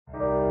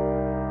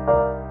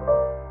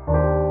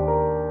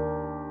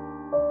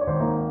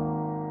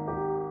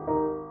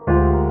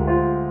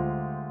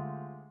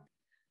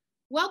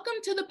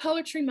Welcome to the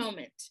Poetry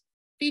Moment,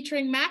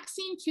 featuring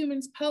Maxine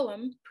Kumin's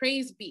poem,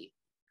 Praise Be.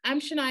 I'm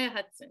Chania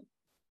Hudson.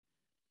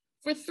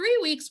 For 3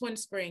 weeks one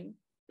spring,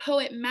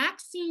 poet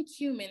Maxine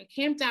Kumin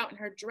camped out in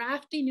her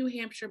drafty New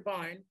Hampshire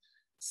barn,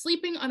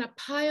 sleeping on a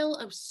pile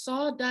of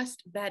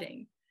sawdust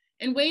bedding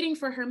and waiting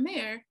for her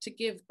mare to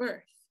give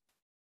birth.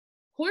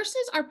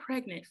 Horses are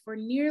pregnant for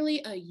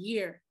nearly a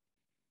year,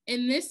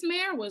 and this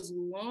mare was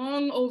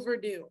long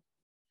overdue.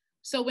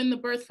 So when the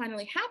birth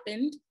finally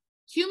happened,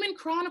 Kumin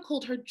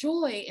chronicled her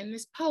joy in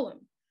this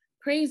poem,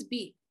 Praise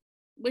Be,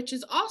 which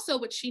is also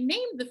what she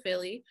named the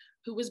filly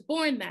who was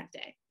born that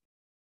day.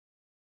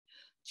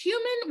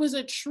 Kumin was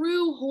a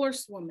true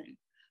horsewoman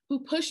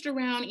who pushed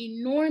around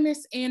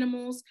enormous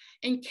animals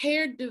and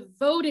cared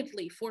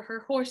devotedly for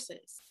her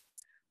horses.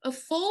 A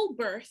foal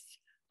birth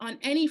on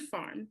any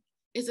farm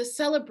is a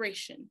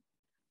celebration,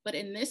 but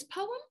in this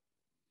poem,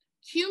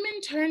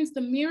 Kumin turns the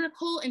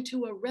miracle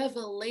into a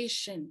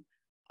revelation,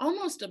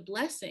 almost a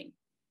blessing.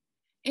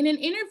 In an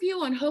interview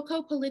on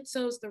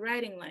Pulitzer The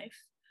Writing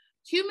Life,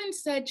 Kumin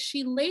said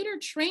she later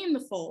trained the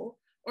foal,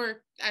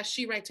 or as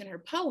she writes in her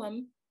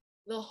poem,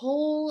 the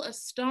whole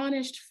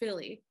astonished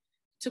filly,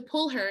 to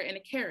pull her in a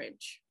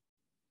carriage.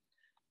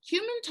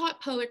 Kumin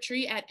taught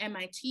poetry at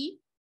MIT,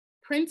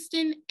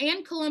 Princeton,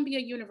 and Columbia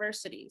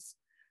universities,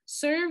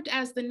 served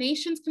as the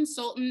nation's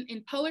consultant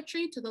in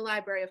poetry to the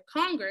Library of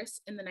Congress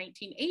in the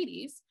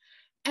 1980s,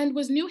 and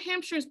was New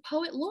Hampshire's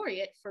poet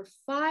laureate for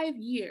 5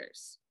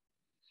 years.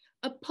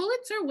 A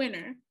Pulitzer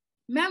winner,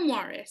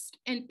 memoirist,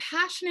 and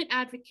passionate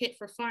advocate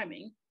for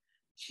farming,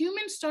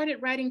 Kumin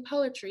started writing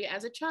poetry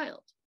as a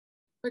child,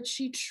 but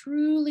she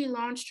truly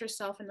launched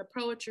herself in the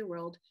poetry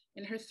world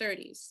in her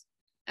 30s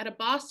at a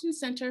Boston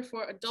Center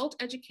for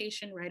Adult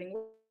Education writing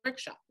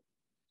workshop.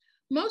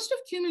 Most of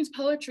Kumin's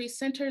poetry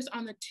centers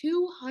on the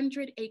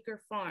 200-acre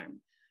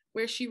farm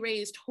where she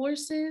raised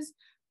horses,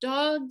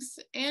 dogs,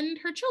 and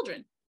her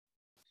children.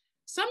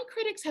 Some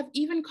critics have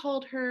even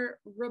called her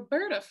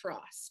Roberta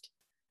Frost,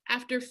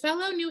 after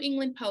fellow New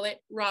England poet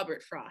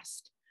Robert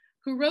Frost,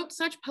 who wrote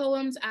such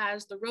poems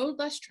as The Road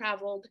Less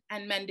Traveled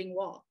and Mending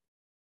Wall.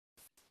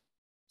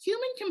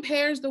 Kumin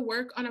compares the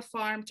work on a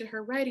farm to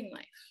her writing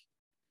life.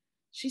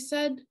 She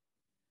said,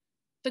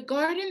 "The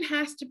garden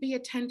has to be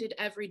attended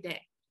every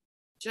day,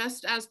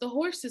 just as the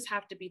horses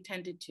have to be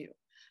tended to,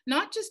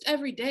 not just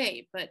every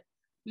day, but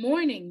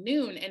morning,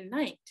 noon, and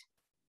night.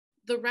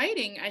 The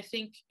writing, I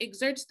think,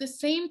 exerts the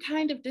same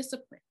kind of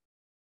discipline.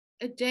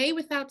 A day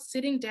without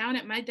sitting down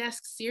at my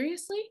desk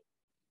seriously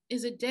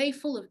is a day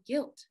full of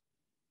guilt.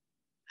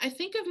 I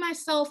think of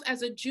myself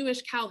as a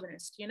Jewish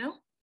Calvinist,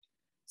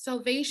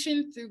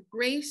 Salvation through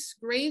grace,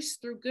 grace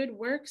through good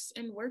works,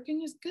 and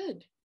working is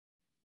good.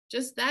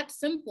 Just that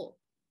simple.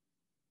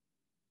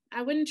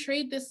 I wouldn't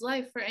trade this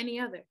life for any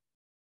other."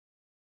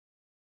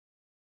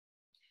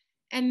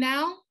 And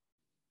now,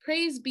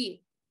 Praise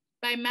Be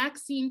by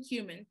Maxine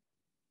Kumin.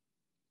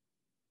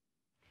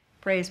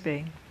 Praise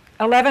be.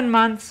 11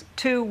 months,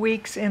 2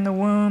 weeks in the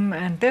womb,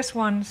 and this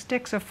one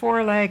sticks a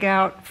foreleg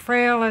out,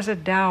 frail as a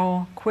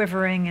dowel,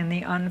 quivering in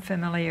the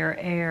unfamiliar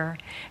air.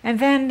 And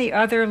then the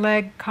other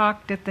leg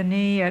cocked at the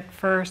knee at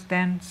first,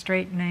 then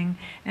straightening,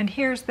 and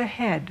here's the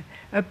head,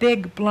 a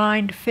big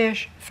blind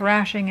fish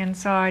thrashing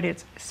inside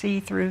its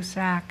see-through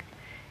sack.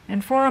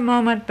 And for a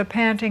moment the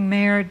panting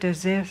mare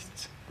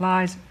desists,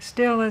 lies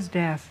still as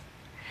death.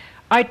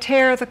 I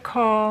tear the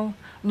call,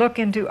 look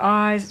into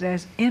eyes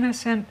as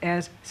innocent,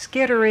 as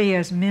skittery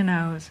as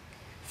minnows.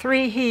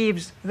 3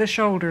 heaves, the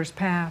shoulders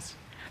pass.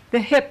 The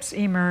hips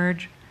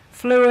emerge,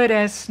 fluid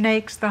as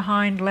snakes the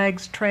hind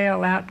legs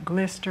trail out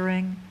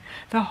glistering.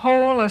 The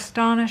whole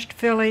astonished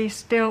filly,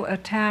 still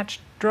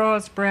attached,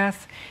 draws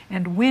breath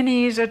and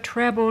whinnies a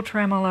treble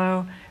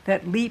tremolo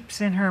that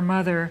leaps in her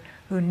mother,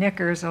 who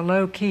nickers a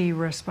low-key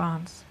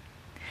response.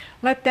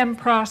 Let them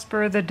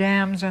prosper, the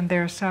dams and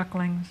their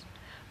sucklings.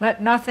 Let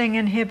nothing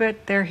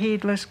inhibit their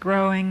heedless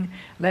growing.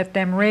 Let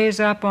them raise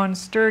up on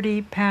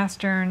sturdy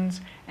pasterns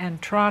and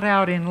trot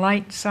out in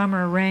light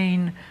summer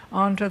rain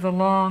onto the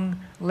long,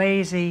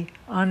 lazy,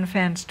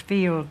 unfenced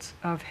fields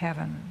of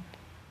heaven.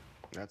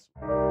 That's